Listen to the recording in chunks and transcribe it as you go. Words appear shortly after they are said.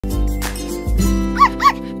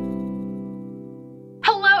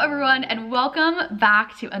everyone, and welcome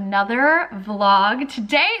back to another vlog.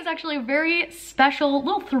 Today is actually a very special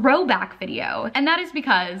little throwback video, and that is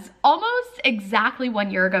because almost exactly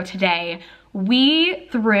 1 year ago today, we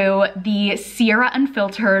threw the Sierra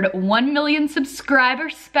Unfiltered 1 million subscriber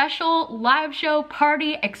special live show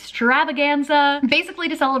party extravaganza. Basically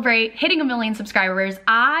to celebrate hitting 1 million subscribers,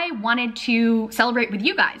 I wanted to celebrate with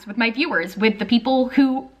you guys, with my viewers, with the people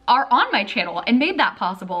who are on my channel and made that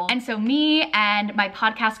possible. And so me and my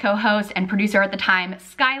podcast co-host and producer at the time,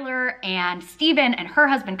 Skylar, and Steven and her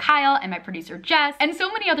husband Kyle, and my producer Jess, and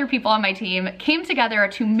so many other people on my team came together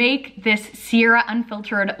to make this Sierra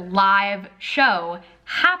Unfiltered live show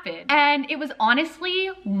happen. And it was honestly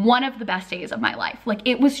one of the best days of my life. Like,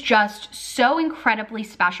 it was just so incredibly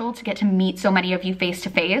special to get to meet so many of you face to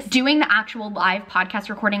face. Doing the actual live podcast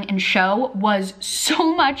recording and show was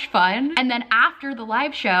so much fun. And then after the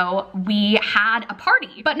live show, we had a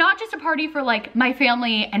party, but not just a party for like my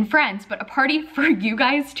family and friends, but a party for you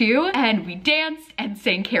guys too. And we danced and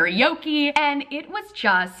sang karaoke, and it was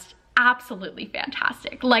just absolutely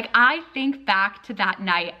fantastic. Like, I think back to that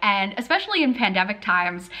night, and especially in pandemic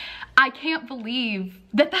times, I can't believe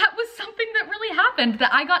that that was something that really happened,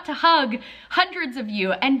 that I got to hug hundreds of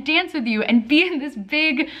you and dance with you and be in this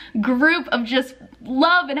big group of just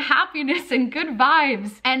love and happiness and good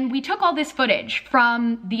vibes. And we took all this footage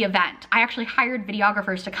from the event. I actually hired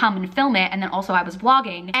videographers to come and film it, and then also I was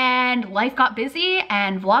vlogging, and life got busy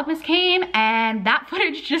and Vlogmas came, and that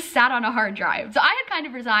footage just sat on a hard drive. So I had kind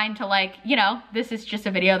of resigned to, like, you know, this is just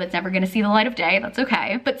a video that's never gonna see the light of day, that's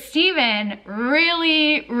okay. But Steven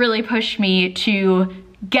really pushed me to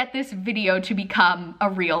get this video to become a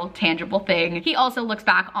real tangible thing. He also looks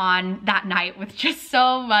back on that night with just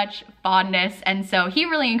so much fondness, and so he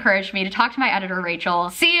really encouraged me to talk to my editor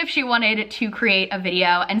Rachel, see if she wanted to create a video.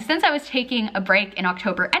 And since I was taking a break in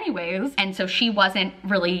October anyways, and so she wasn't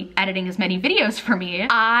really editing as many videos for me,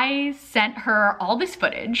 I sent her all this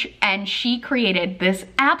footage and she created this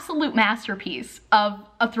absolute masterpiece of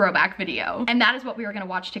a throwback video. And that is what we are gonna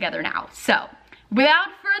watch together now. So without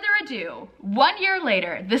further ado, 1 year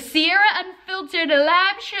later, the Sierra Unfiltered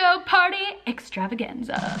live show party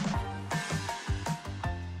extravaganza.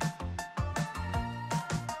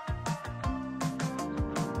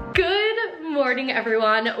 Good morning,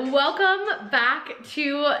 everyone. Welcome back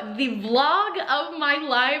to the vlog of my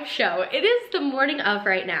live show. It is the morning of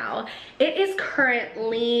right now. It is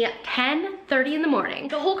currently 10:30 in the morning.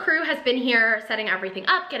 The whole crew has been here setting everything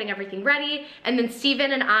up, getting everything ready, and then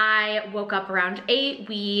Steven and I woke up around 8.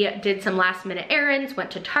 We did some last minute errands,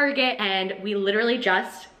 went to Target, and we literally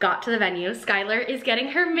just got to the venue. Skylar is getting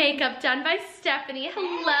her makeup done by Stephanie.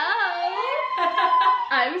 Hello!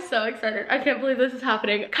 I'm so excited. I can't believe this is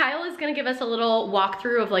happening. Kyle is gonna give us a little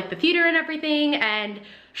walkthrough of like the theater and everything, and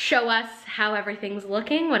show us how everything's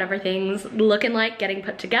looking, what everything's looking like getting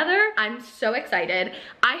put together. I'm so excited.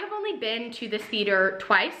 I have only been to this theater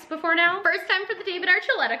twice before now. First time for the David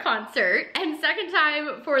Archuleta concert, and second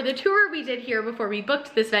time for the tour we did here before we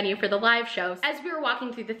booked this venue for the live show. As we were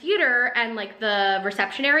walking through the theater and like the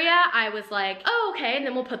reception area, I was like, oh, okay, and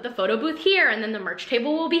then we'll put the photo booth here, and then the merch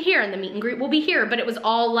table will be here, and the meet and greet will be here. But it was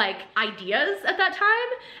all like ideas at that time,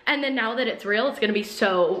 and then now that it's real, it's gonna be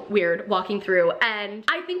so weird walking through. And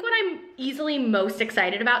I think what I'm easily most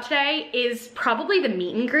excited about today is probably the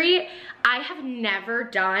meet and greet. I have never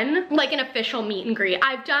done like an official meet and greet.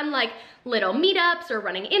 I've done like little meetups or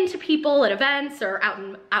running into people at events or out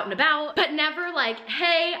and about, but never like,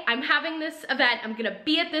 hey, I'm having this event, I'm gonna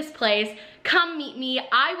be at this place, come meet me,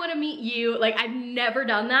 I wanna meet you. Like, I've never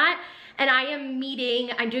done that. And I'm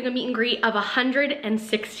doing a meet and greet of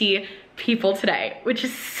 160 people today, which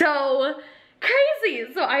is so crazy.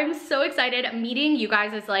 So I'm so excited. Meeting you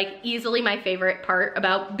guys is like easily my favorite part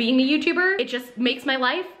about being a YouTuber. It just makes my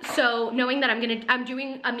life. So knowing that I'm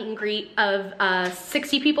doing a meet and greet of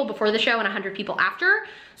 60 people before the show and 100 people after.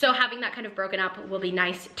 So having that kind of broken up will be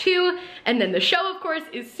nice too. And then the show, of course,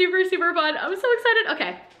 is super fun. I'm so excited.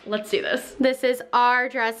 Okay, let's do this. This is our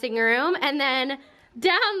dressing room, and then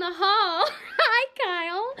down the hall. Hi,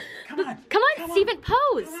 Kyle. Come on, Steven,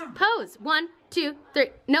 pose. Pose. 1, 2,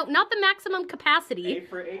 3. No, not the maximum capacity. 8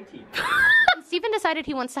 for 18. Steven decided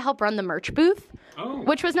he wants to help run the merch booth,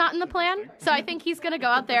 which was not in the plan. So I think he's gonna go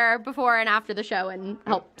out there before and after the show and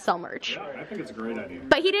help sell merch. Yeah, I think it's a great idea.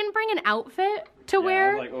 But he didn't bring an outfit to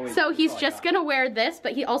wear, like, so he's just gonna wear this,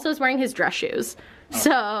 but he also is wearing his dress shoes.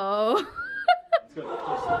 So Let's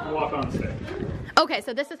walk on stage. Okay,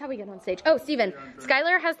 so this is how we get on stage. Oh, Steven,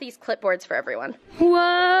 Skylar has these clipboards for everyone.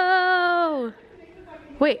 Whoa!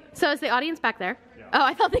 Wait, so is the audience back there? Yeah. Oh,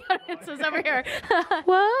 I thought the audience was over here.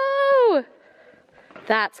 Whoa!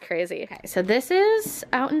 That's crazy. Okay, so this is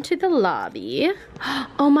out into the lobby.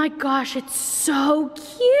 Oh my gosh, it's so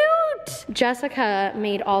cute. Jessica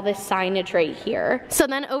made all this signage right here. So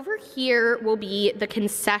then over here will be the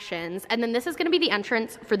concessions, and then this is gonna be the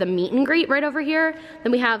entrance for the meet and greet right over here.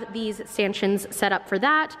 Then we have these stanchions set up for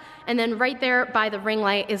that, and then right there by the ring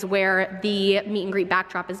light is where the meet and greet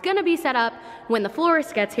backdrop is gonna be set up when the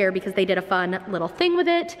florist gets here, because they did a fun little thing with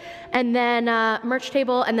it. And then merch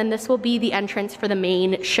table, and then this will be the entrance for the main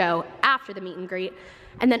show after the meet and greet.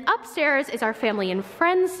 And then upstairs is our family and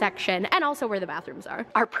friends section, and also where the bathrooms are.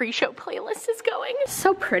 Our pre-show playlist is going.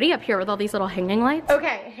 So pretty up here with all these little hanging lights.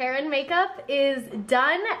 Okay, hair and makeup is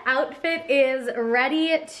done. Outfit is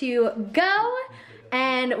ready to go.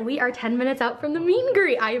 And we are 10 minutes out from the meet and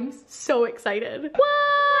greet. I am so excited. Whoa!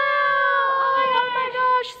 Oh my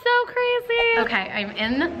gosh, so crazy. Okay, I'm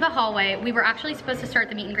in the hallway. We were actually supposed to start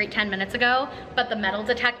the meet and greet 10 minutes ago, but the metal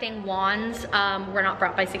detecting wands were not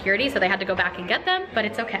brought by security, so they had to go back and get them, but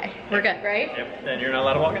it's okay. We're good, right? Yep, and you're not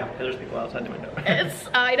allowed to walk out because there's people outside the window.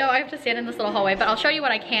 I know, I have to stand in this little hallway, but I'll show you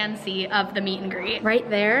what I can see of the meet and greet. Right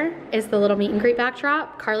there is the little meet and greet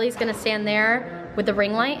backdrop. Carly's gonna stand there with the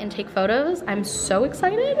ring light and take photos. I'm so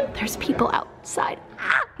excited. There's people outside.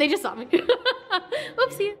 Ah, they just saw me.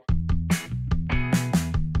 Oopsie.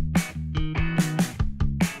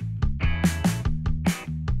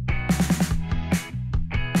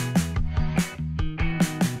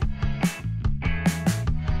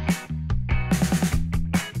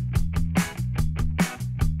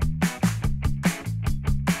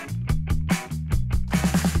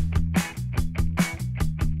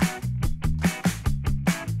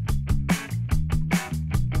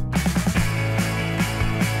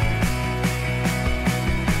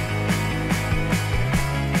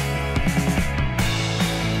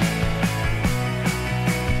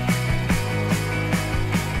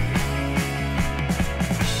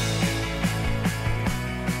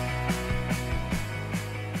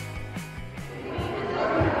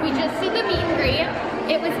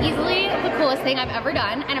 It was easily the coolest thing I've ever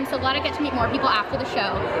done, and I'm so glad I get to meet more people after the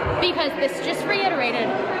show, because this just reiterated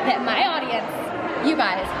that my audience, you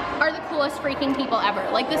guys, are the coolest freaking people ever.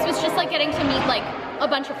 Like, this was just like getting to meet like a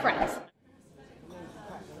bunch of friends.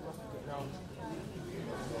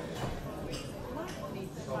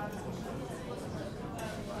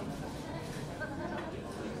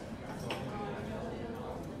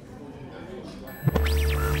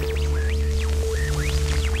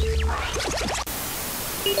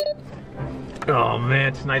 Oh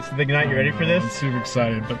man, tonight's the big night. You ready for this? I'm super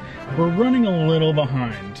excited, but we're running a little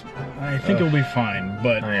behind. I think it'll be fine,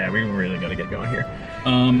 but... Oh yeah, we really gotta get going here.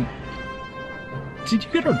 Did you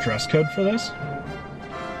get our dress code for this?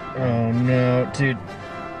 Oh no, dude.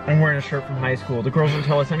 I'm wearing a shirt from high school. The girls won't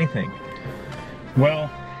tell us anything. Well,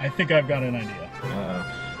 I think I've got an idea.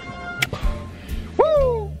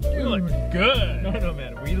 Woo! You look good. No,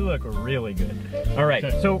 man, we look really good. All right,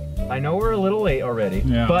 Okay. so I know we're a little late already,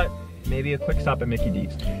 Yeah. but maybe a quick stop at Mickey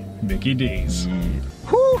D's. Mickey D's.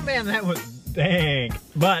 Whew, man, that was dang.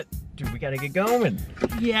 But, dude, we gotta get going.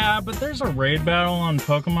 Yeah, but there's a raid battle on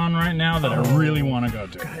Pokemon right now that I really want to go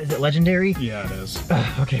to. God, is it legendary? Yeah, it is.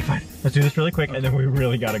 Okay, fine. Let's do this really quick, and then we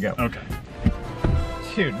really gotta go. Okay.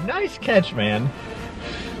 Dude, nice catch, man.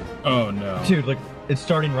 Oh no. Dude, look, it's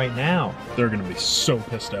starting right now. They're gonna be so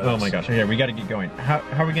pissed at us. Oh my gosh, okay, we gotta get going. How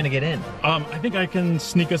are we gonna get in? I think I can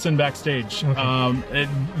sneak us in backstage. Okay.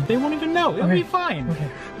 They won't even know. It'll be fine.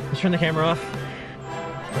 Okay, let's turn the camera off.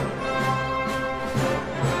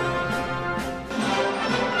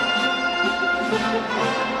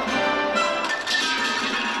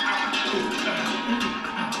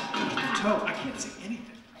 Toe, I can't see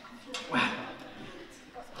anything. Wow.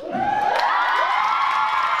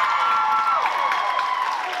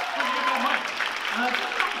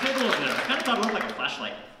 Table over there. I kind of thought it looked like a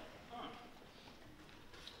flashlight.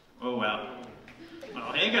 Oh, wow.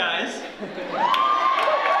 Oh, hey, guys.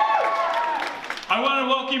 I want to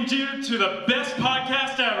welcome you to the best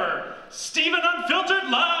podcast ever, Steven Unfiltered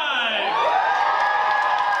Live.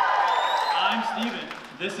 I'm Steven.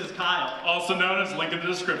 This is Kyle. Also known as link in the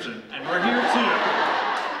description. And we're here too.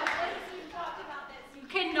 We've talked about this. You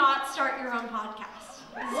cannot start your own podcast.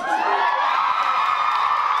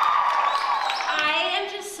 I am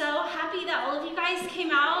just so happy that all of you guys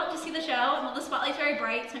came out to see the show, and all the spotlight's very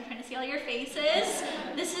bright, so I'm trying to see all your faces.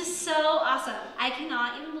 This is so awesome. I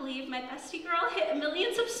cannot even believe my bestie girl hit 1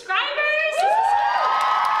 million subscribers. This is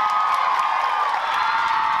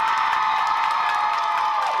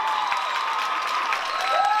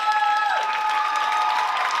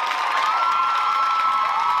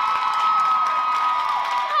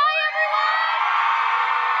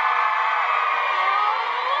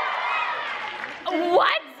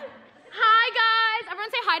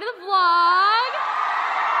vlog.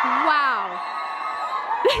 Wow.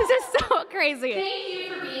 This is so crazy. Thank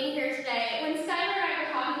you for being here today. When Skylar and I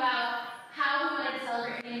were talking about how we wanted to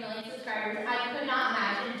celebrate 1 million subscribers, I could not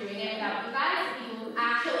imagine doing it without you guys, the people who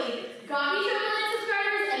actually got me to 1 million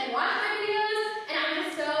subscribers and watched my videos. And I'm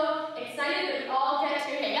just so excited that we all get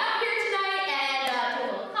to hang out here tonight and do a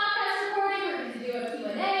little podcast recording. We're going to do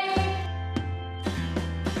a Q&A.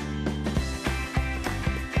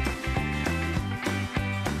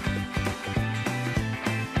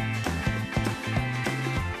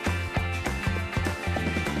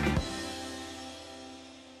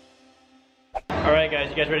 Alright guys,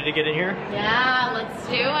 you guys ready to get in here? Yeah, let's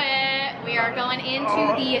do it. We are going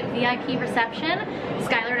into the VIP reception.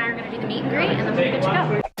 Skylar and I are gonna do the meet and greet, and then we're good to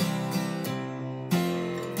go.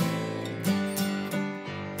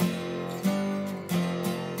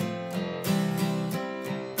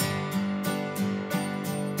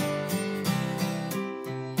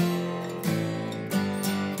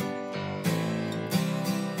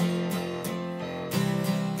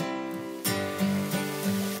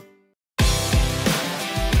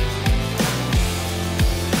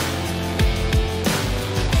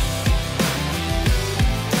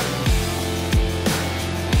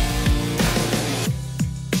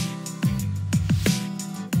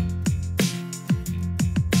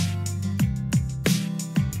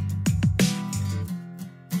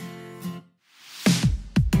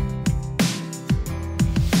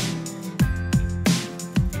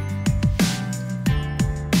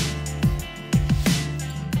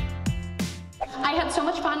 I had so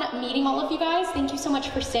much fun meeting all of you guys. Thank you so much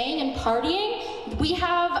for staying and partying. We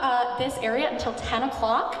have this area until 10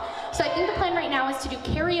 o'clock. So I think the plan right now is to do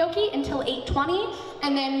karaoke until 8:20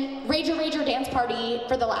 and then Rager Rager dance party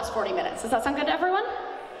for the last 40 minutes. Does that sound good to everyone?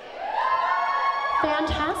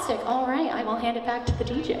 Fantastic. All right, I will hand it back to the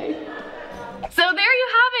DJ. So there you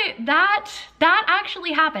have it. That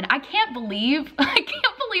actually happened. I can't believe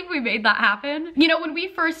we made that happen. You know, when we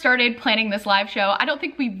first started planning this live show, I don't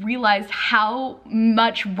think we realized how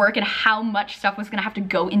much work and how much stuff was gonna have to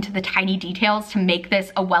go into the tiny details to make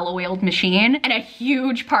this a well-oiled machine. And a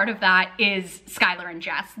huge part of that is Skylar and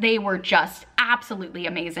Jess. They were just absolutely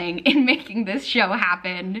amazing in making this show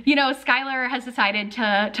happen. You know, Skylar has decided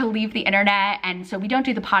to leave the internet, and so we don't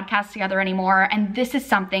do the podcast together anymore. And this is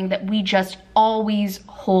something that we just always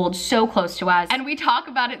hold so close to us. And we talk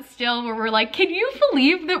about it still, where we're like, can you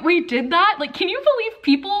believe that we did that? Like, can you believe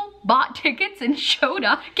people bought tickets and showed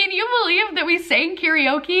up? Can you believe that we sang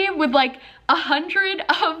karaoke with like 100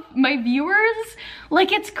 of my viewers?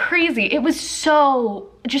 Like, it's crazy. It was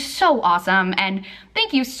just so awesome. And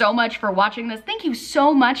thank you so much for watching this. Thank you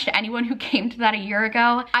so much to anyone who came to that a year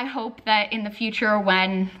ago. I hope that in the future,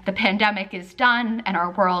 when the pandemic is done and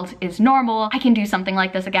our world is normal, I can do something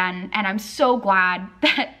like this again. And I'm so glad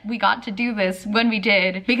that we got to do this when we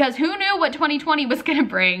did, because who knew what 2020 was gonna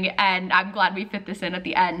bring? And I'm glad we fit this in at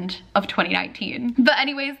the end of 2019. But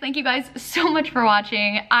anyways, thank you guys so much for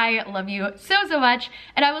watching. I love you so much.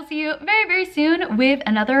 And I will see you very soon with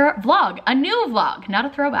another vlog, a new vlog, not a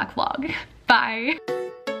throwback vlog. Bye.